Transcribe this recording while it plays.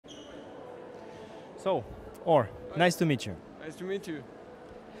So, Or, nice to meet you. Nice to meet you.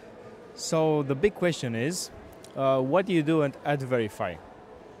 So the big question is, what do you do at Verify?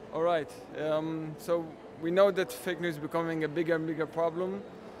 All right. So we know that fake news is becoming a bigger and bigger problem,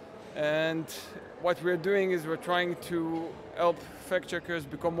 and what we're doing is we're trying to help fact checkers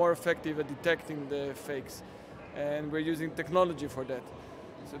become more effective at detecting the fakes, and we're using technology for that.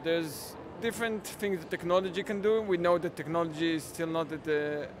 So there's different things that technology can do. We know that technology is still not at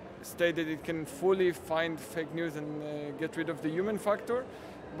the state that it can fully find fake news and get rid of the human factor.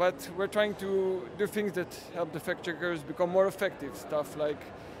 But we're trying to do things that help the fact checkers become more effective. Stuff like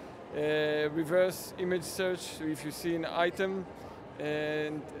reverse image search. So if you see an item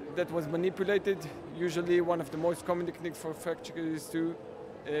and that was manipulated, usually one of the most common techniques for fact checkers is to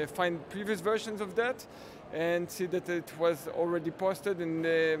find previous versions of that and see that it was already posted and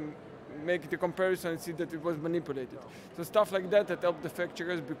make the comparison and see that it was manipulated. So stuff like that help the fact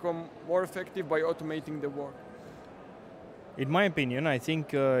checkers become more effective by automating the work. In my opinion, I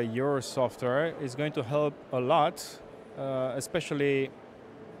think your software is going to help a lot, all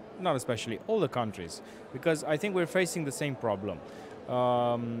the countries, because I think we're facing the same problem.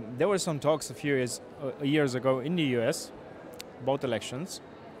 There were some talks a few years ago in the US about elections,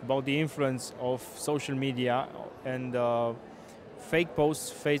 about the influence of social media and fake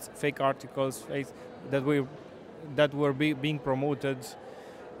posts, fake articles that were being promoted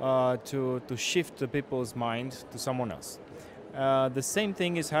to shift the people's mind to someone else. The same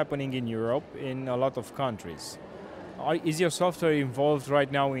thing is happening in Europe in a lot of countries. Is your software involved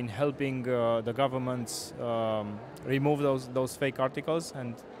right now in helping the governments remove those fake articles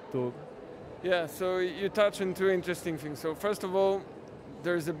and to? Yeah, so you touch on two interesting things. So first of all,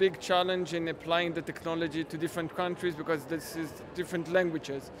 there's a big challenge in applying the technology to different countries because this is different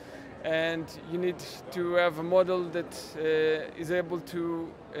languages. And you need to have a model that is able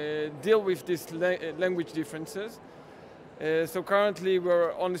to deal with these language differences. So currently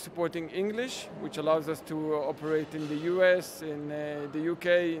we're only supporting English, which allows us to operate in the US, in the UK,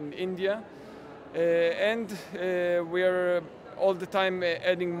 in India. And we are all the time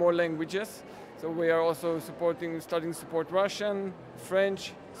adding more languages. So we are also starting to support Russian,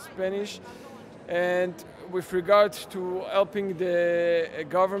 French, Spanish. And with regard to helping the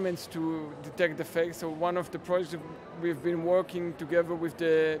governments to detect the fakes, so one of the projects we've been working together with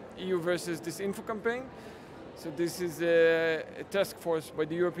the EU versus Disinfo campaign. So this is a task force by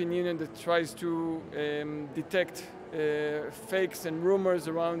the European Union that tries to detect fakes and rumors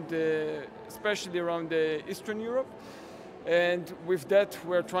around, especially around Eastern Europe. And with that,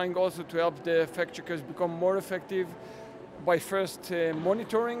 we're trying also to help the fact checkers become more effective by first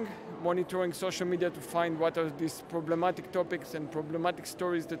monitoring social media to find what are these problematic topics and problematic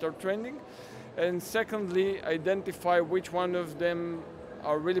stories that are trending. And secondly, identify which one of them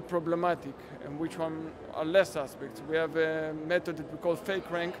are really problematic and which one are less suspect. We have a method that we call fake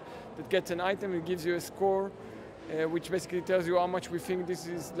rank that gets an item and gives you a score which basically tells you how much we think this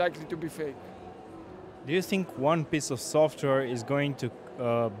is likely to be fake. Do you think one piece of software is going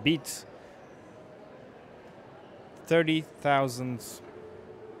to beat 30,000,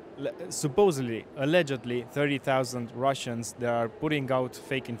 supposedly, allegedly 30,000 Russians that are putting out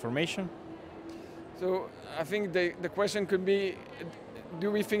fake information? So I think the question could be,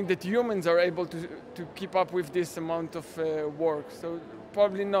 do we think that humans are able to keep up with this amount of work? So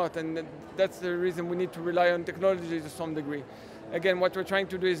probably not, and that's the reason we need to rely on technology to some degree. Again, what we're trying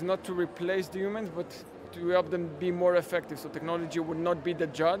to do is not to replace the humans, but to help them be more effective. So technology would not be the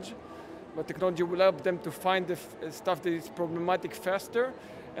judge, but technology will help them to find the stuff that is problematic faster,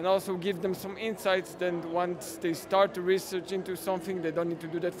 and also give them some insights. Then once they start to research into something, they don't need to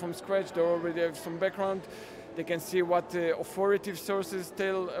do that from scratch. They already have some background. They can see what authoritative sources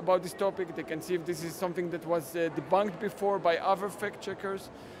tell about this topic. They can see if this is something that was debunked before by other fact checkers,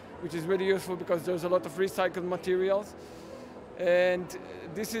 which is really useful because there's a lot of recycled materials. And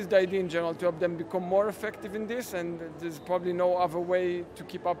this is the idea in general, to help them become more effective in this, and there's probably no other way to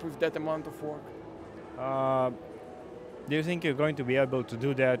keep up with that amount of work. Do you think you're going to be able to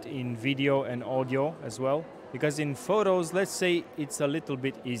do that in video and audio as well? Because in photos, let's say it's a little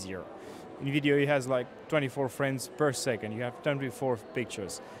bit easier. In video, it has like 24 frames per second. You have 24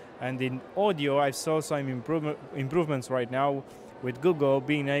 pictures. And in audio, I saw some improvements right now with Google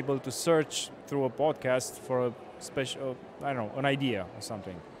being able to search through a podcast for a special, I don't know, an idea or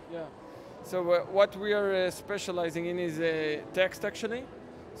something. Yeah. So what we are specializing in is text, actually.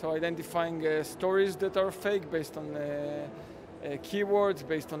 So identifying stories that are fake based on keywords,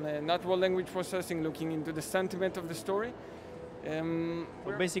 based on natural language processing, looking into the sentiment of the story.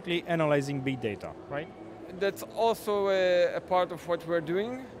 We're basically analyzing big data, right? That's also a part of what we're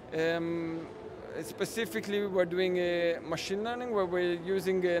doing. specifically, we're doing machine learning where we're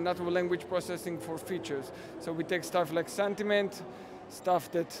using natural language processing for features. So we take stuff like sentiment,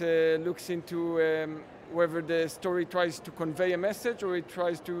 stuff that looks into whether the story tries to convey a message or it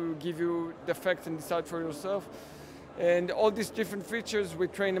tries to give you the facts and decide for yourself. And all these different features, we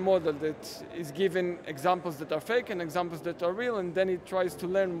train a model that is given examples that are fake and examples that are real, and then it tries to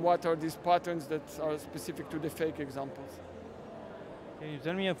learn what are these patterns that are specific to the fake examples. Can you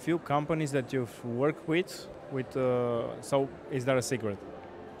tell me a few companies that you've worked with? So is that a secret?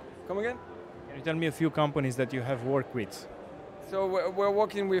 Come again? Can you tell me a few companies that you have worked with? So we're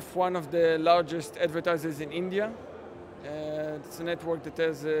working with one of the largest advertisers in India. It's a network that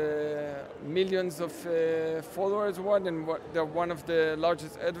has millions of followers, and they're one of the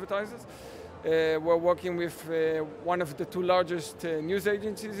largest advertisers. We're working with one of the two largest news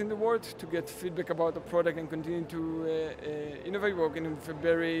agencies in the world to get feedback about the product and continue to innovate. We're working with a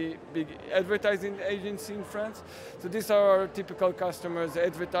very big advertising agency in France. So these are our typical customers: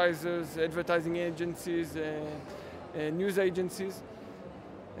 advertisers, advertising agencies, news agencies.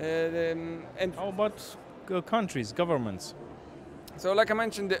 And how about countries, governments? So like I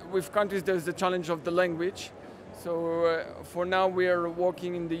mentioned, with countries there's the challenge of the language. So for now we are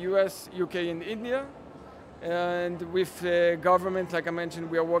working in the US, UK and India. And with government, like I mentioned,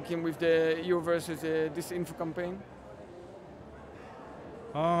 we are working with the EU versus this info campaign.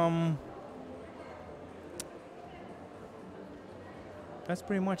 That's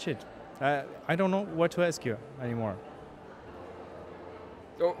pretty much it. I don't know what to ask you anymore.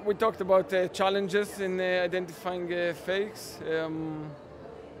 So we talked about challenges in identifying fakes.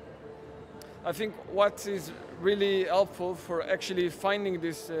 I think what is really helpful for actually finding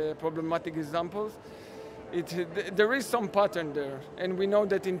these problematic examples, there is some pattern there, and we know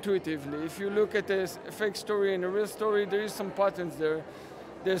that intuitively. If you look at a fake story and a real story, there is some patterns there.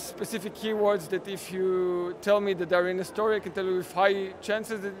 There's specific keywords that if you tell me that they're in a story, I can tell you with high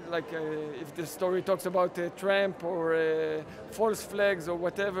chances, that, like if the story talks about a tramp or false flags or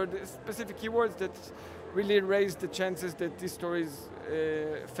whatever, the specific keywords that really raise the chances that this story is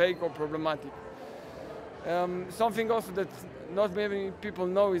fake or problematic. Something also that not many people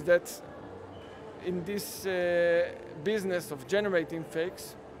know is that in this business of generating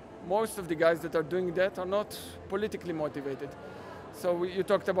fakes, most of the guys that are doing that are not politically motivated. So you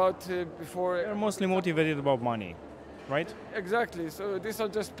talked about before... They're mostly motivated about money, right? Exactly. So these are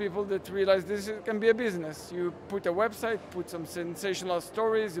just people that realize this can be a business. You put a website, put some sensational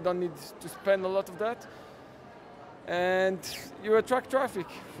stories, you don't need to spend a lot of that. And you attract traffic.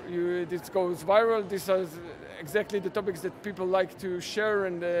 This goes viral. These are exactly the topics that people like to share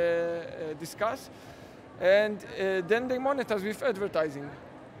and discuss. And then they monetize with advertising.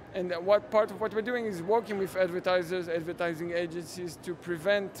 And part of what we're doing is working with advertisers, advertising agencies to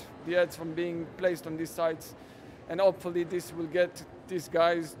prevent the ads from being placed on these sites. And hopefully this will get these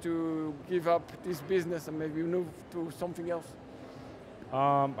guys to give up this business and maybe move to something else.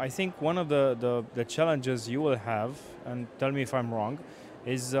 I think one of the challenges you will have, and tell me if I'm wrong,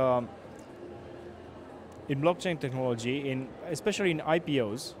 is in blockchain technology, especially in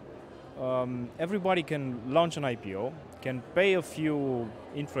IPOs, everybody can launch an IPO, can pay a few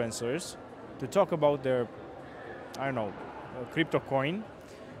influencers to talk about their, I don't know, crypto coin,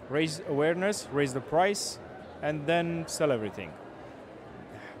 raise awareness, raise the price, and then sell everything.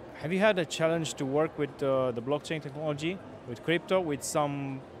 Have you had a challenge to work with the blockchain technology, with crypto, with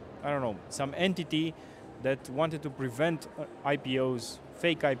some, I don't know, some entity that wanted to prevent IPOs,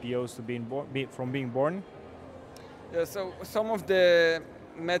 fake IPOs from being born? Yeah, so some of the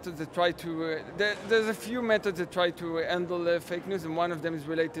methods that try to, there's a few methods that try to handle fake news, and one of them is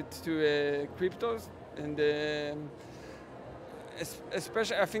related to cryptos. And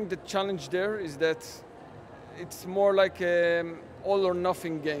especially, I think the challenge there is that it's more like an all or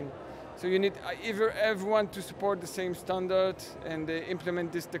nothing game. So you need either everyone to support the same standard and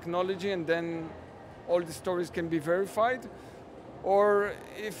implement this technology, and then all the stories can be verified. Or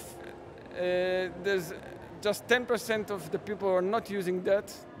if there's just 10% of the people are not using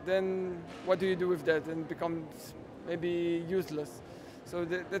that, then what do you do with that? And it becomes maybe useless. So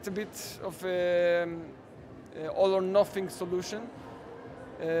that's a bit of an all or nothing solution.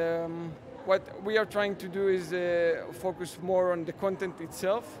 What we are trying to do is focus more on the content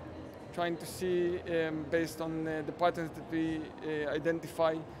itself, trying to see, based on the patterns that we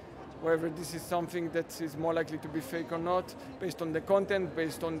identify, whether this is something that is more likely to be fake or not, based on the content,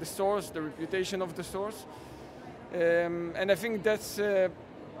 based on the source, the reputation of the source. And I think that's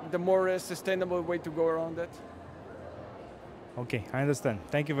the more sustainable way to go around that. Okay, I understand.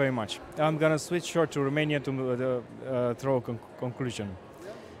 Thank you very much. I'm going to switch short to Romania to throw a conclusion.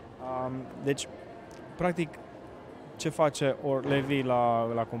 Deci, Practic, ce face Levi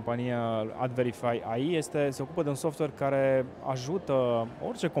la compania AdVerify AI se ocupă de un software care ajută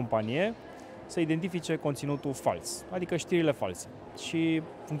orice companie să identifice conținutul fals, adică știrile false. Și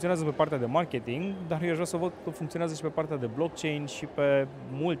funcționează pe partea de marketing, dar eu aș vrea să văd că funcționează și pe partea de blockchain și pe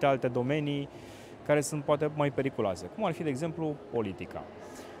multe alte domenii care sunt poate mai periculoase, cum ar fi, de exemplu, politica.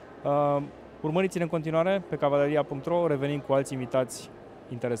 Urmăriți-ne în continuare pe cavaleria.ro, revenim cu alți invitați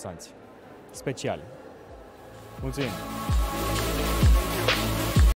interesanți, speciali. Mulțumim!